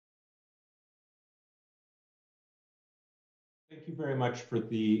Thank you very much for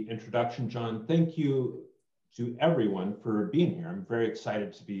the introduction, John. Thank you to everyone for being here. I'm very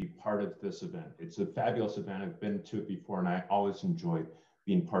excited to be part of this event. It's a fabulous event. I've been to it before, and I always enjoy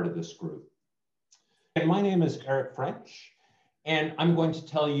being part of this group. And my name is Eric French, and I'm going to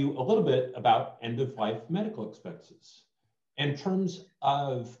tell you a little bit about end-of-life medical expenses. In terms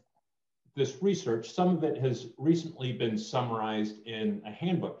of this research, some of it has recently been summarized in a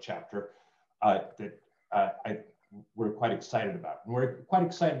handbook chapter that we're quite excited about. And we're quite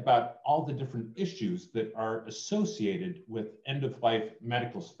excited about all the different issues that are associated with end-of-life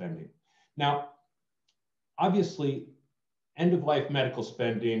medical spending. Now, obviously, end-of-life medical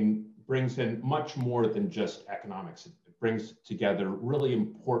spending brings in much more than just economics. It brings together really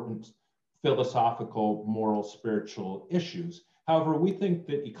important philosophical, moral, spiritual issues. However, we think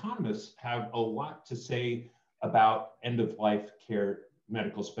that economists have a lot to say about end-of-life care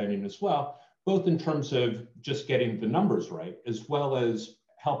medical spending as well, both in terms of just getting the numbers right, as well as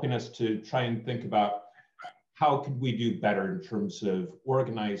helping us to try and think about how could we do better in terms of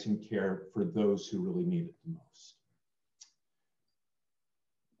organizing care for those who really need it the most.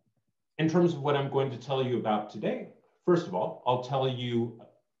 In terms of what I'm going to tell you about today, first of all, I'll tell you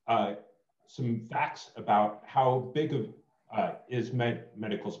some facts about how big of is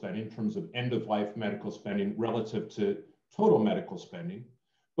medical spending in terms of end-of-life medical spending relative to total medical spending,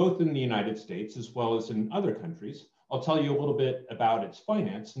 both in the United States as well as in other countries. I'll tell you a little bit about its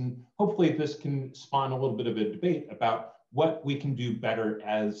finance, and hopefully this can spawn a little bit of a debate about what we can do better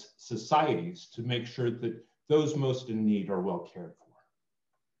as societies to make sure that those most in need are well cared for.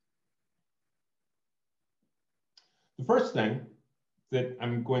 The first thing that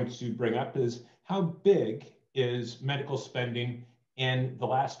I'm going to bring up is how big is medical spending in the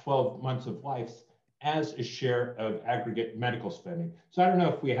last 12 months of life as a share of aggregate medical spending. So I don't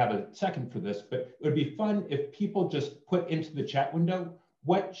know if we have a second for this, but it would be fun if people just put into the chat window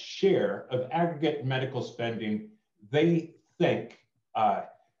what share of aggregate medical spending they think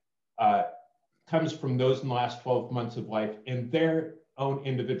comes from those in the last 12 months of life in their own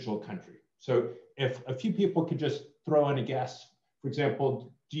individual country. So if a few people could just throw in a guess, for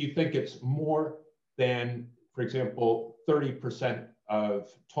example, do you think it's more than, for example, 30% of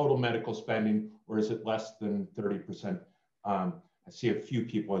total medical spending, or is it less than 30%? I see a few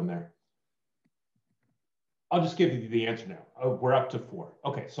people in there. I'll just give you the answer now. Oh, we're up to 4.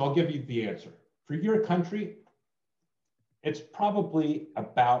 Okay, so I'll give you the answer. For your country, it's probably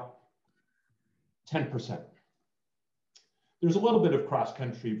about 10%. There's a little bit of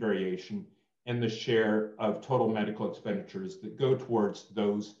cross-country variation in the share of total medical expenditures that go towards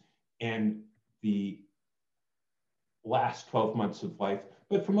those in the last 12 months of life.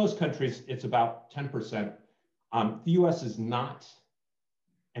 But for most countries, it's about 10%. The US is not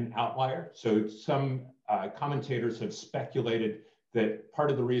an outlier. So some commentators have speculated that part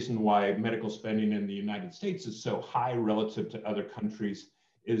of the reason why medical spending in the United States is so high relative to other countries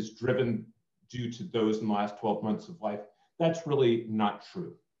is driven due to those in the last 12 months of life. That's really not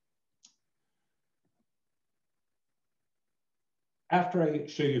true. After I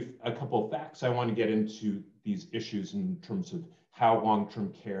show you a couple of facts, I want to get into these issues in terms of how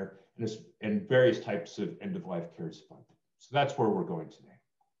long-term care and various types of end-of-life care is funded. So that's where we're going today.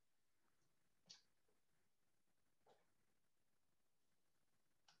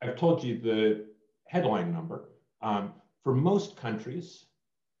 I've told you the headline number. For most countries,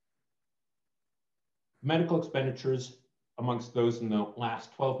 medical expenditures amongst those in the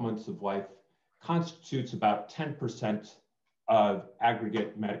last 12 months of life constitutes about 10% of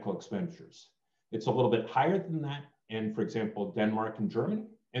aggregate medical expenditures. It's a little bit higher than that in, for example, Denmark and Germany.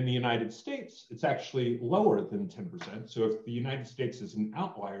 In the United States, it's actually lower than 10%. So if the United States is an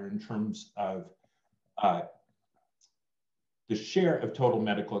outlier in terms of the share of total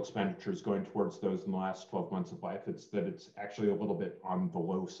medical expenditures going towards those in the last 12 months of life, it's that it's actually a little bit on the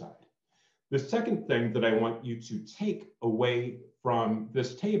low side. The second thing that I want you to take away from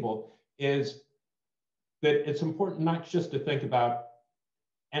this table is that it's important not just to think about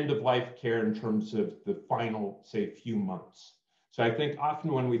end-of-life care in terms of the final, say, few months. So I think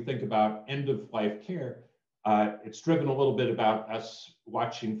often when we think about end-of-life care, it's driven a little bit about us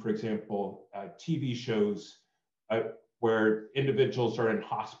watching, for example, TV shows where individuals are in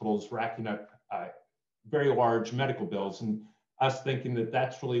hospitals racking up very large medical bills, and us thinking that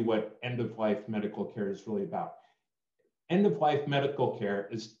that's really what end-of-life medical care is really about. End-of-life medical care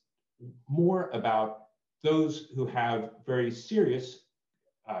is more about those who have very serious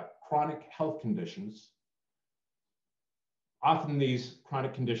chronic health conditions. Often these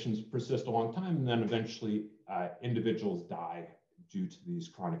chronic conditions persist a long time, and then eventually individuals die due to these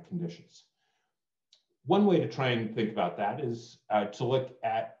chronic conditions. one way to try and think about that is to look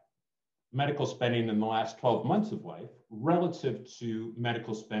at medical spending in the last 12 months of life relative to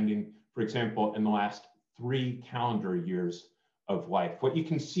medical spending, for example, in the last 3 calendar years of life. What you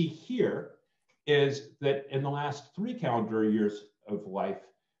can see here is that in the last 3 calendar years of life,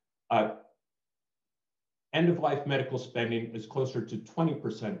 end-of-life medical spending is closer to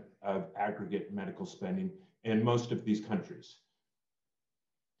 20% of aggregate medical spending in most of these countries.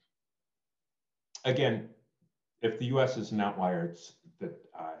 Again, if the US is an outlier, it's that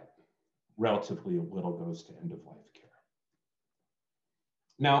relatively little goes to end-of-life care.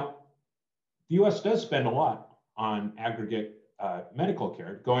 Now, the US does spend a lot on aggregate medical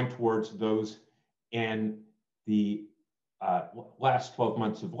care, going towards those in the last 12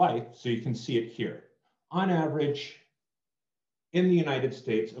 months of life. So you can see it here. On average, in the United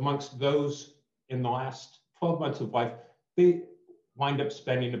States, amongst those in the last 12 months of life, they wind up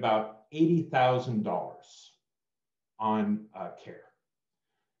spending about $80,000 on care.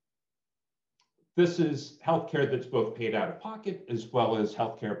 This is healthcare that's both paid out of pocket as well as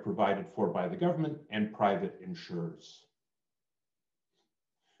healthcare provided for by the government and private insurers.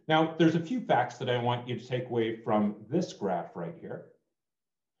 Now, there's a few facts that I want you to take away from this graph right here.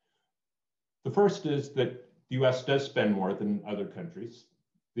 The first is that the US does spend more than other countries.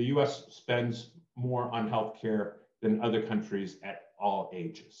 The US spends more on healthcare than other countries at all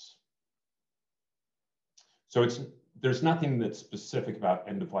ages. So there's nothing that's specific about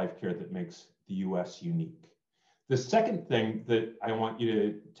end-of-life care that makes the US unique. The second thing that I want you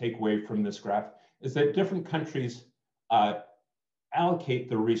to take away from this graph is that different countries allocate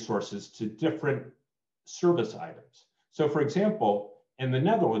their resources to different service items. So for example, in the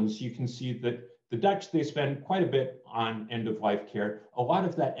Netherlands, you can see that the Dutch, they spend quite a bit on end-of-life care. A lot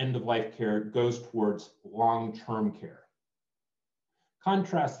of that end-of-life care goes towards long-term care.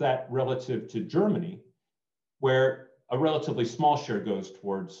 Contrast that relative to Germany, where a relatively small share goes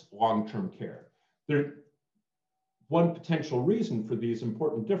towards long-term care. One potential reason for these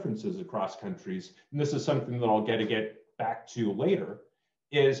important differences across countries, and this is something that I'll get back to later,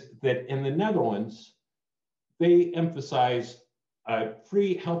 is that in the Netherlands, they emphasize a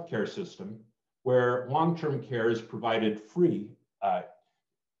free healthcare system where long-term care is provided free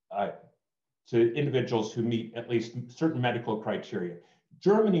to individuals who meet at least certain medical criteria.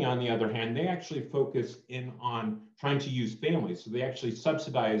 Germany, on the other hand, they actually focus in on trying to use families. So they actually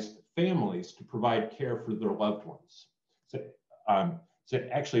subsidize families to provide care for their loved ones. So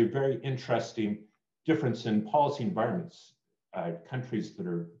it's actually a very interesting difference in policy environments, countries that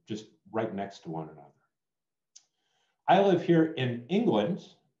are just right next to one another. I live here in England.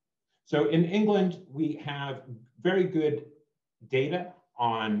 So in England, we have very good data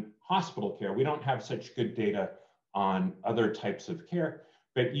on hospital care. We don't have such good data on other types of care,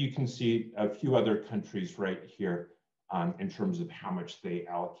 but you can see a few other countries right here in terms of how much they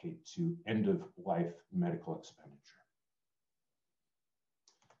allocate to end-of-life medical expenditure.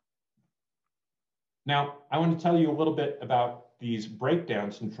 Now, I want to tell you a little bit about these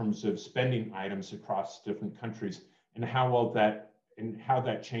breakdowns in terms of spending items across different countries and how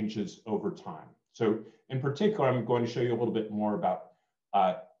that changes over time. So in particular, I'm going to show you a little bit more about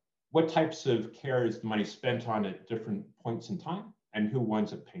what types of care is the money spent on at different points in time and who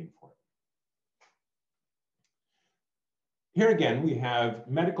winds up paying for it. Here again, we have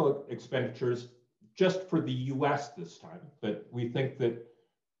medical expenditures just for the US this time, but we think that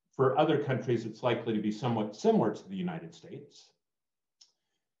for other countries, it's likely to be somewhat similar to the United States.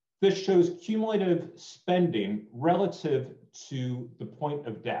 This shows cumulative spending relative to the point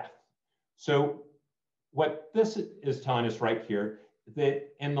of death. So what this is telling us right here, that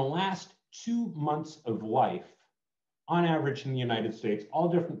in the last 2 months of life, on average in the United States, all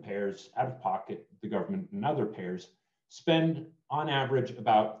different payers, out of pocket, the government and other payers, spend on average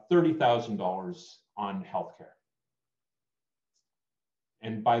about $30,000 on healthcare.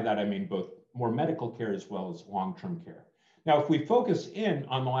 And by that, I mean both more medical care as well as long-term care. Now, if we focus in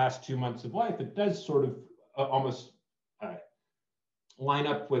on the last 2 months of life, it does sort of almost line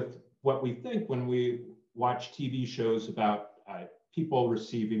up with what we think when we watch TV shows about people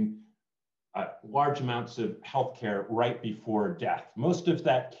receiving large amounts of healthcare right before death. Most of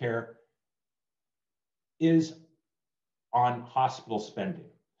that care is on hospital spending.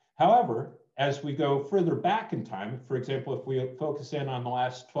 However, as we go further back in time, for example, if we focus in on the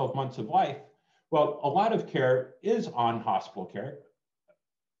last 12 months of life, well, a lot of care is on hospital care.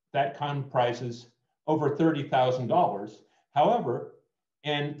 That comprises over $30,000. However,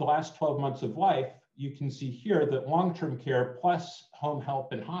 in the last 12 months of life, you can see here that long-term care plus home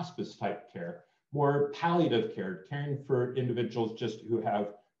health and hospice type care, more palliative care, caring for individuals just who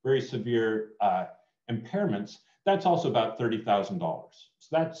have very severe impairments, that's also about $30,000. So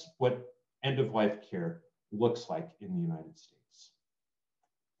that's what end-of-life care looks like in the United States.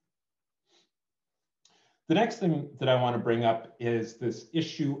 The next thing that I want to bring up is this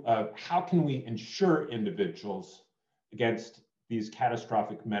issue of how can we insure individuals against these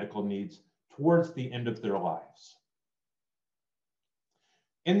catastrophic medical needs towards the end of their lives.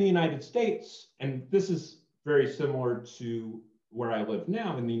 In the United States, and this is very similar to where I live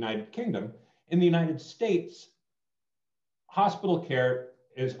now in the United Kingdom, in the United States, hospital care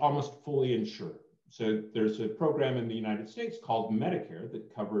is almost fully insured. So there's a program in the United States called Medicare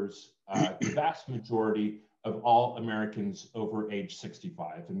that covers the vast majority of all Americans over age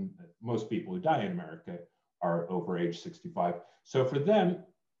 65. And most people who die in America are over age 65. So for them,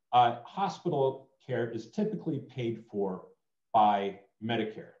 hospital care is typically paid for by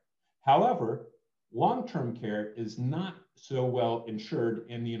Medicare. However, long-term care is not so well insured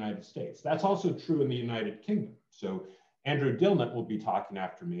in the United States. That's also true in the United Kingdom. So Andrew Dillnett will be talking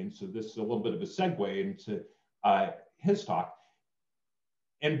after me, and so this is a little bit of a segue into his talk.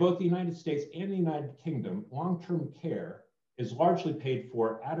 In both the United States and the United Kingdom, long-term care is largely paid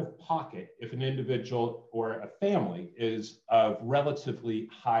for out of pocket if an individual or a family is of relatively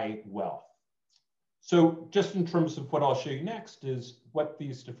high wealth. So just in terms of what I'll show you next is what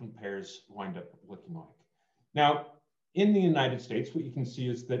these different pairs wind up looking like. Now, in the United States, what you can see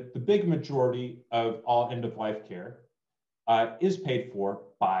is that the big majority of all end-of-life care is paid for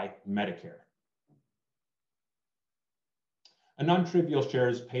by Medicare. A non-trivial share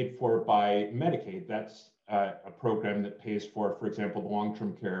is paid for by Medicaid. That's a program that pays for example, the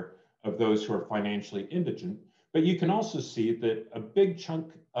long-term care of those who are financially indigent. But you can also see that a big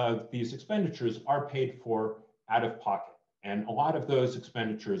chunk of these expenditures are paid for out of pocket. And a lot of those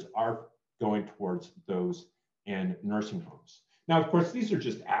expenditures are going towards those in nursing homes. Now, of course, these are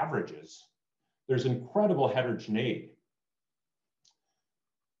just averages. There's incredible heterogeneity.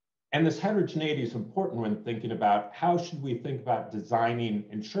 And this heterogeneity is important when thinking about how should we think about designing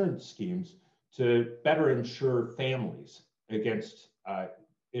insurance schemes to better insure families against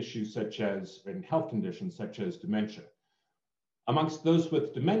issues such as, and health conditions such as dementia. Amongst those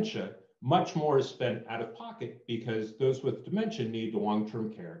with dementia, much more is spent out of pocket because those with dementia need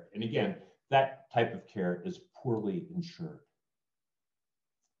long-term care. And again, that type of care is poorly insured.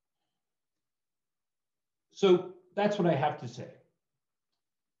 So that's what I have to say.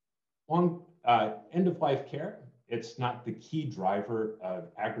 End-of-life care, it's not the key driver of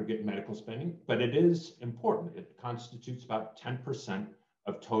aggregate medical spending, but it is important. It constitutes about 10%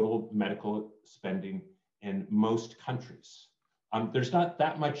 of total medical spending in most countries. There's not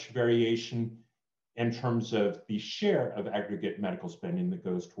that much variation in terms of the share of aggregate medical spending that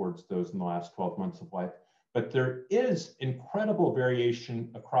goes towards those in the last 12 months of life, but there is incredible variation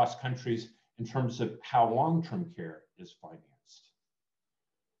across countries in terms of how long-term care is financed.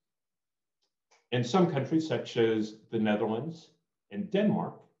 In some countries, such as the Netherlands and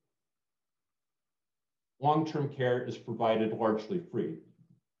Denmark, long-term care is provided largely free.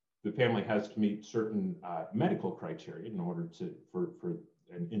 The family has to meet certain medical criteria in order for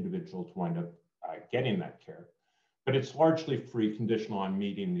an individual to wind up getting that care, but it's largely free, conditional on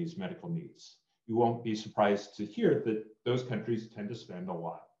meeting these medical needs. You won't be surprised to hear that those countries tend to spend a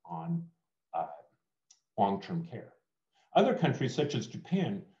lot on long-term care. Other countries, such as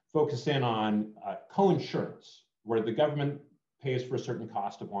Japan, focus in on co-insurance, where the government pays for a certain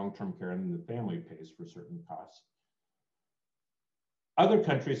cost of long-term care and the family pays for certain costs. Other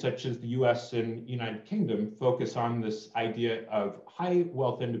countries, such as the US and United Kingdom, focus on this idea of high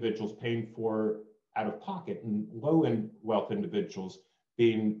wealth individuals paying for out of pocket and low wealth individuals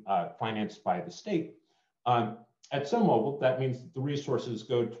being financed by the state. At some level, that means that the resources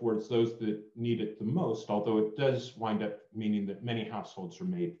go towards those that need it the most, although it does wind up meaning that many households are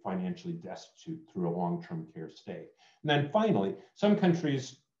made financially destitute through a long-term care stay. And then finally, some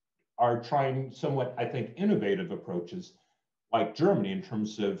countries are trying somewhat, I think, innovative approaches, like Germany, in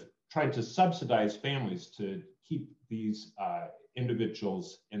terms of trying to subsidize families to keep these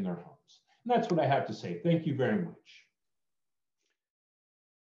individuals in their homes. And that's what I have to say. Thank you very much.